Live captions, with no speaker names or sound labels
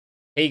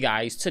Hey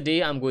guys,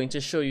 today I'm going to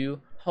show you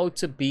how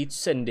to beat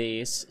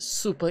CINDERACE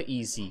super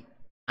easy,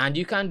 and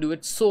you can do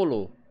it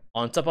solo.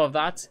 On top of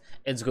that,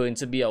 it's going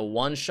to be a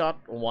one shot,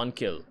 one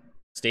kill.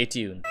 Stay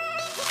tuned.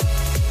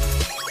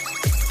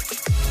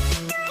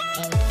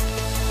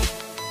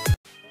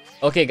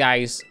 Okay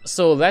guys,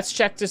 so let's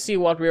check to see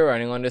what we're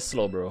running on this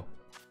slow bro.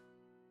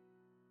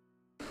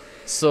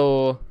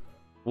 So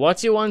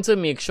what you want to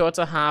make sure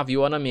to have, you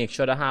want to make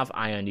sure to have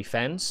iron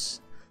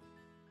defense,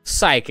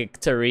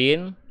 psychic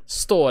terrain,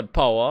 stored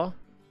power,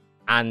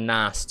 and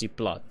nasty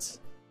plot.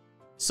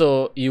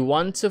 So you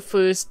want to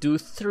first do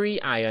 3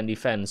 iron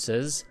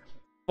defenses,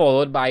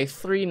 followed by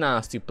 3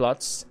 nasty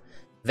plots,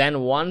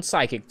 then 1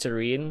 psychic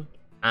terrain,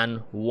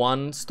 and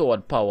 1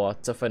 stored power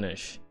to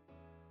finish.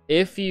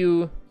 If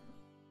you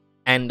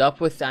end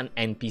up with an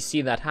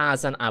NPC that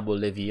has an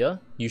Abolivia,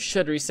 you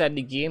should reset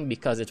the game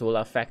because it will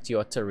affect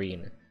your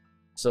terrain.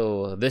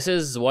 So this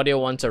is what you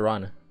want to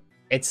run.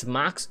 It's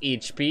max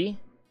HP,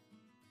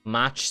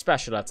 match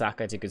special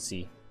attack, as you can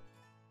see,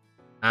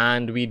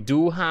 and we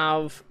do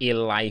have a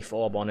life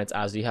orb on it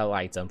as the hell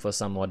item for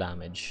some more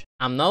damage.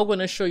 I'm now going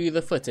to show you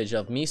the footage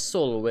of me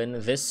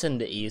soloing this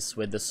CINDERACE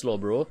with the slow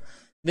bro.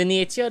 The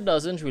nature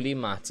doesn't really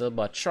matter,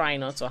 but try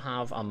not to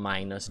have a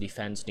minus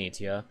defense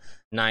nature,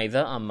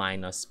 neither a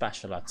minus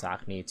special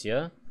attack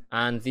nature,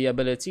 and the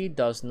ability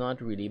does not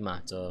really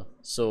matter.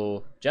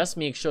 So just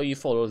make sure you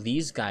follow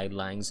these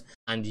guidelines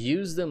and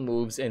use the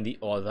moves in the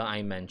order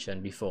I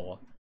mentioned before.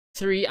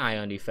 3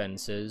 iron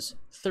defenses,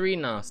 3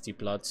 nasty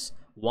plots,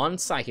 1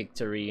 psychic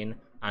terrain,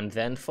 and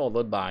then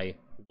followed by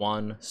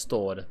 1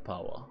 stored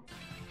power.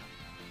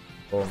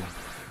 Boom.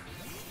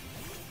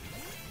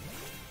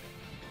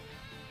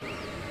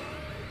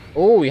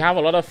 Oh, we have a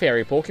lot of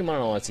fairy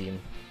Pokemon on our team.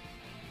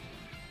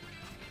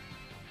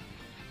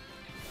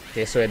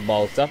 Okay, so it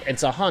bulked up.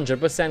 It's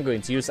 100%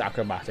 going to use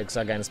acrobatics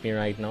against me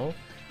right now,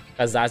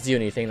 because that's the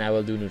only thing that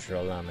will do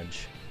neutral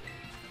damage.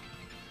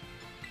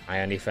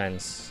 Iron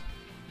defense.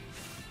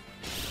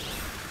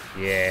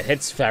 Yeah, it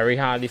hits very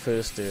hard the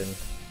first turn.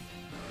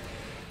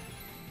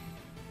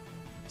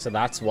 So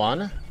that's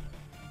 1.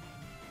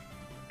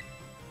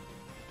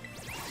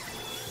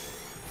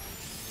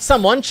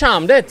 Someone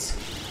charmed it.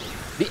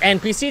 The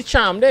NPC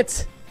charmed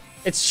it.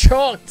 It's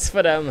short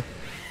for them.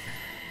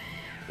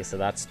 Okay, so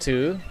that's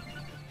 2.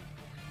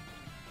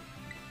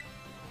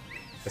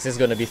 This is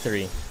gonna be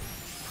 3.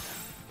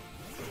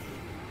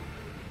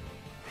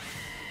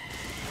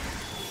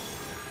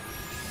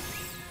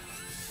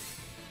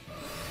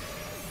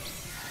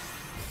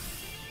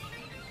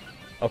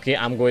 Okay,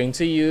 I'm going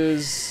to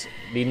use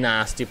the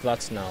nasty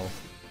plots now.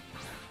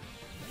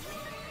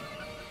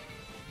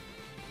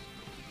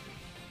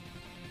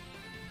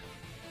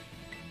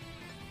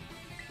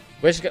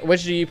 Which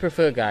do you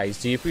prefer,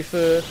 guys? Do you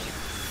prefer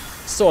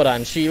Sword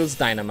and Shields,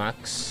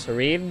 Dynamax,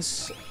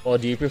 Raids, or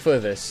do you prefer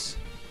this?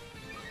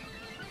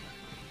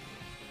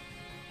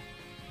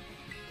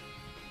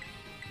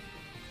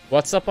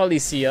 What's up,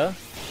 Alicia?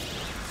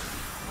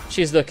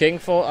 She's looking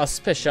for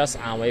auspicious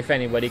armor. If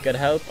anybody could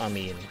help, I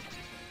mean,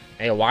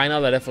 hey, why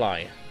not let it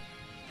fly?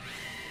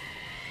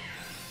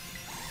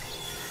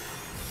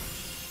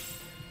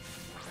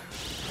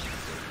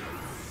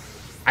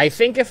 I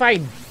think if I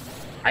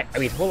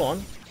wait, hold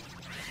on.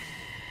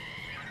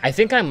 I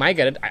think I might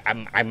get it.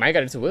 I might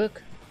get it to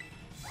work.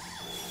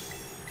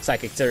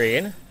 Psychic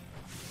terrain.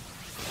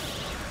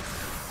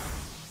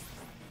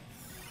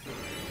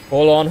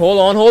 Hold on.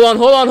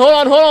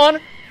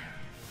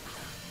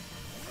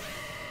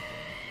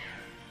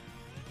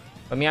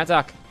 Let me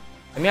attack.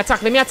 Let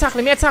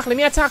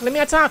me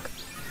attack.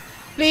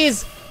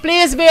 Please,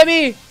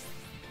 baby.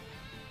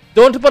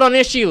 Don't put on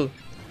your shield.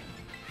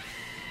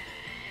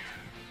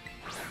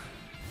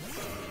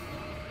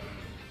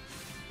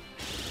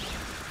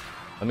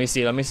 Let me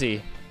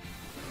see.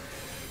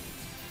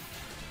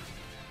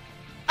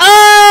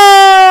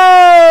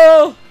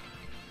 Oh!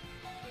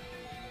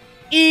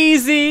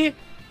 Easy.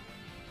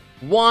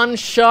 One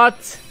shot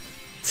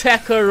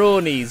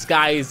Tecaronis.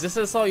 Guys, this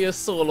is how you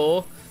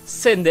solo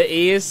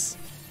CINDERACE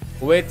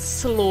with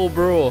slow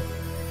bro.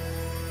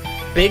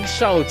 Big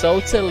shout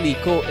out to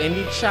Lico in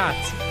the chat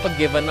for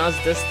giving us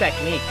this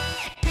technique.